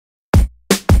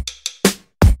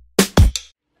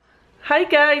Hi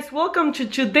guys, welcome to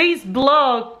today's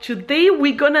vlog. Today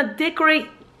we're gonna decorate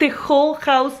the whole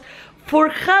house for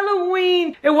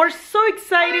Halloween and we're so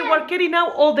excited. We're getting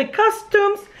out all the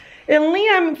costumes and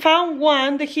Liam found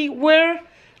one that he wore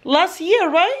last year,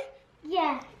 right?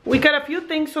 Yeah. We got a few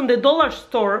things from the dollar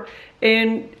store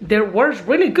and they were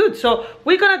really good. So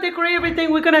we're gonna decorate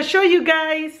everything. We're gonna show you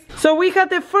guys. So we had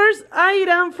the first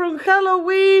item from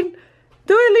Halloween.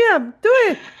 Do it, Liam, do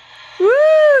it.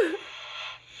 Woo!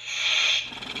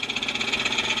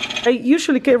 I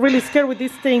usually get really scared with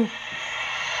this thing.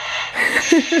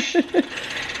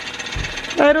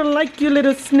 I don't like you,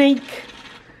 little snake.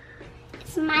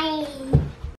 Smile.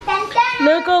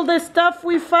 Look all the stuff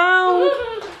we found.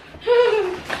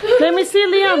 Let me see,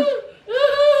 Liam.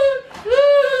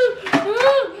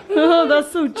 Oh,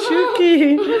 that's so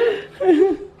cheeky.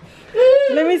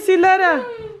 Let me see, Lara.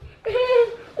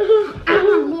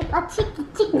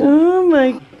 Oh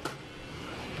my.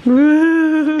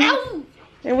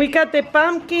 And we got the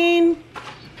pumpkin.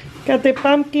 Got the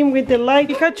pumpkin with the light.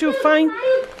 We had to find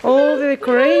all the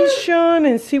decoration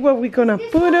and see what we're gonna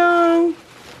put on.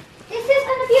 This is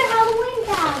gonna be a Halloween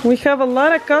bag. We have a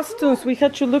lot of costumes. We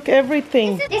had to look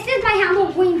everything. This is my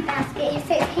Halloween basket. It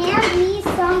says, hand me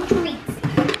some treats.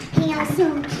 Hand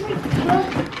some treats.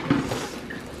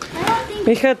 I don't think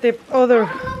We had the other I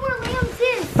don't know where Liam's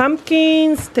is.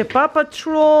 pumpkins, the Paw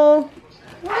Patrol.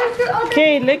 Where's your other?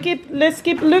 Okay, let's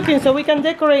keep looking so we can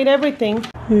decorate everything.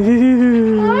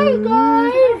 Hi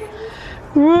guys.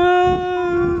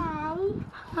 Whoa!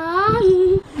 Hi.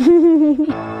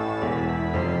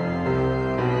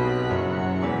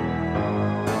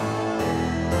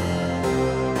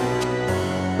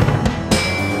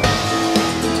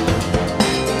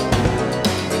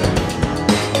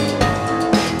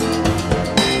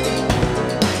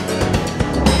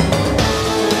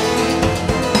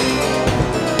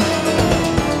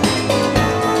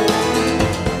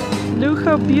 Look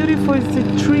how beautiful is the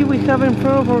tree we have in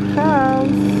front of our house.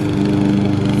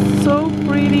 So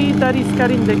pretty. Daddy's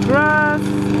cutting the grass.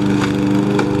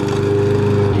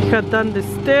 We had done the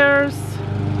stairs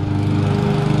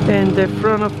and the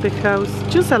front of the house.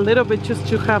 Just a little bit, just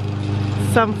to have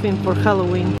something for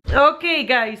Halloween. Okay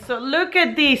guys, so look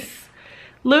at this.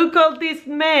 Look at this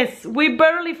mess. We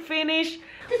barely finished.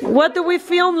 What do we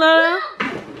film, Lara?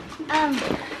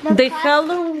 The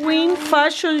Halloween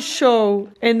fashion show,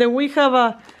 and then we have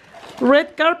a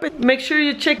red carpet. Make sure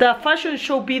you check the fashion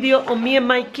show video on me and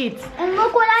my kids. And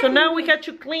look what I So can now do. we had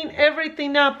to clean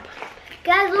everything up.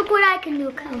 Guys, look what I can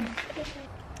do. Come.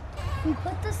 We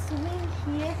put the swing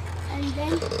here, and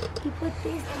then we put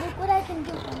this. Look what I can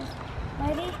do, guys.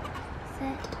 Ready,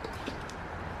 set.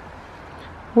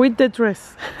 With the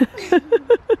dress.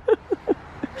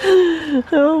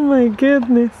 Oh my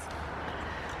goodness.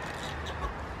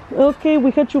 Okay,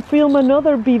 we had to film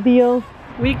another video.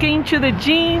 We came to the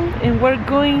gym and we're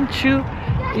going to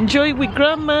enjoy with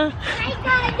Grandma. Hi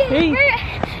guys. Hey.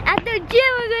 At the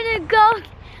gym, we're gonna go.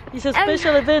 It's a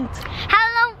special event.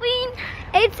 Halloween.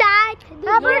 It's at my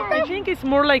No, I birthday. think it's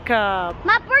more like a...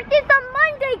 My birthday's on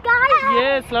Monday, guys.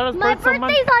 Yes, Lara's My birthday's on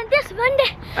Monday. birthday's on this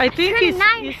Monday. I think Turn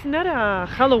 9. it's not a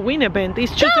Halloween event.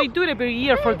 It's just they do it every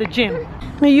year for the gym.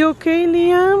 Are you okay,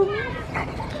 Liam?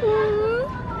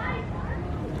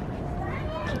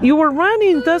 You were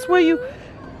running. That's why you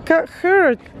got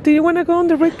hurt. Do you want to go on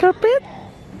the red carpet?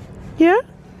 Yeah?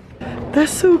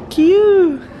 That's so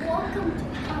cute. Welcome to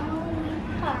Halloween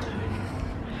Park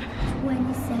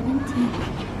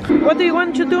 2017. What do you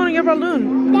want to do on your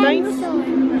balloon? Dinosaur.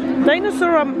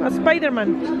 Dinosaur or a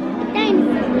Spider-Man?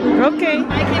 Dinosaur. Okay.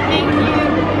 I can make you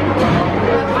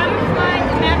a butterfly, a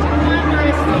magic wand, or a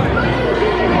sword.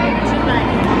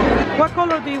 What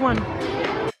color do you want?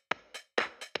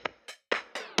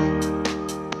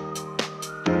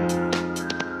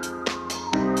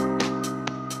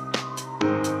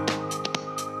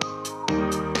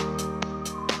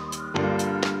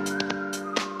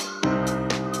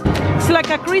 It's like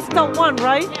a crystal one,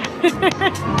 right?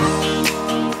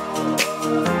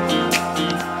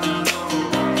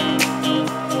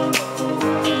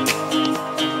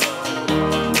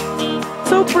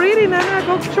 So pretty, Nana.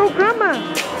 Go show Grandma.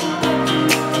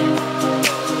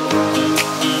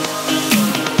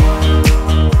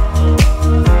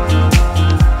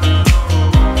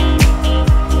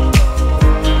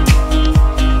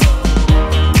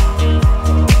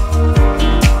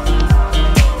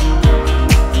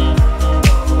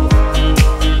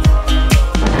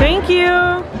 Thank you.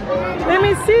 Let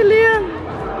me see, Liam.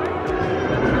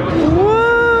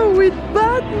 Whoa, with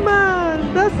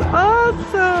Batman. That's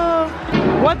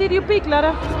awesome. What did you pick,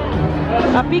 Lara?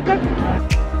 A peacock?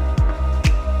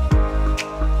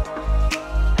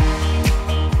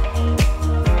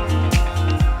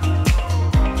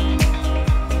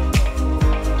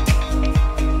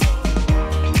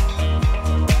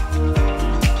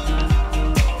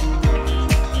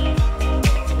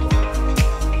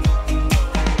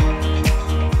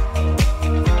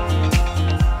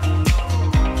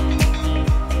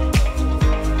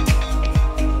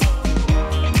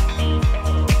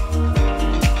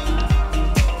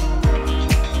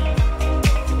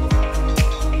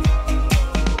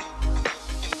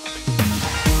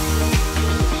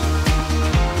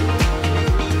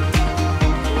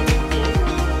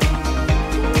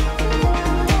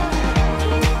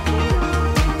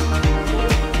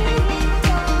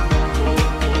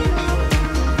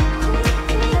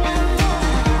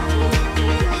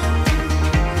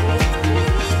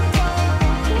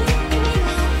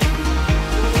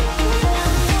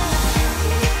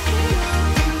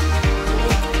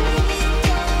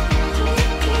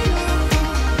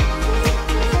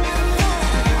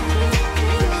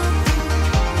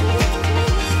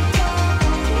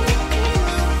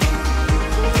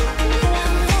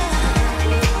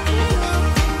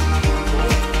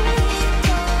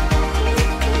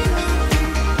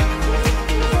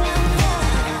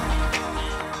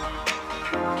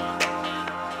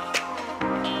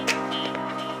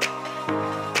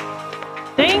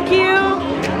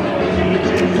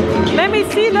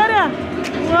 see, Lara?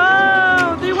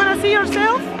 Wow, do you want to see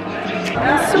yourself?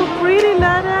 It's so pretty,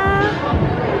 Lara.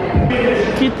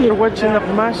 Kitty are watching a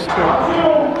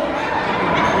master.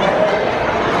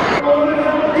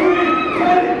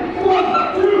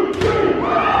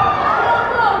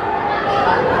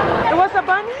 It was a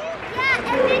bunny?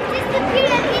 Yeah, and it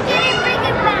disappeared and he didn't bring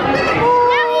it back.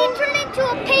 Now he turned into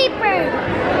a paper.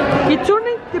 He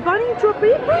turned the bunny into a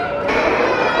paper?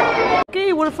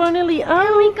 Okay, we're finally out.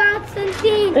 And we got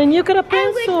something. And you got a And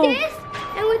pencil.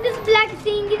 with this black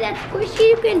thingy that's squishy,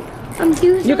 you can do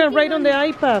something. You can write on the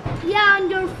iPad. Yeah, on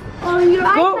your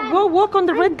iPad. Go walk on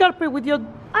the red carpet with your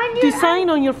design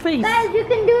on your face. Guys, you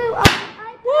can do it on the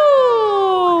iPad.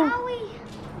 Whoa! Owie.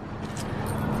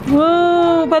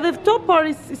 Whoa! But the top part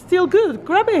is still good.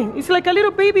 Grab it. It's like a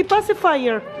little baby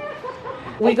pacifier.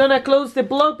 We're gonna close the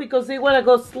vlog because they wanna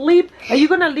go sleep. Are you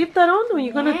gonna leave that on or are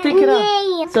you gonna take it off?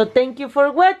 Yeah. So thank you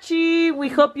for watching. We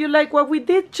hope you like what we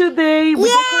did today. We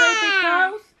decorated the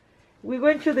house. We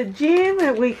went to the gym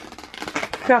and we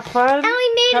have fun And we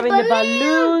made having the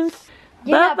balloons.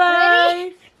 Yeah, Bye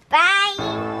bye.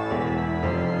 Bye.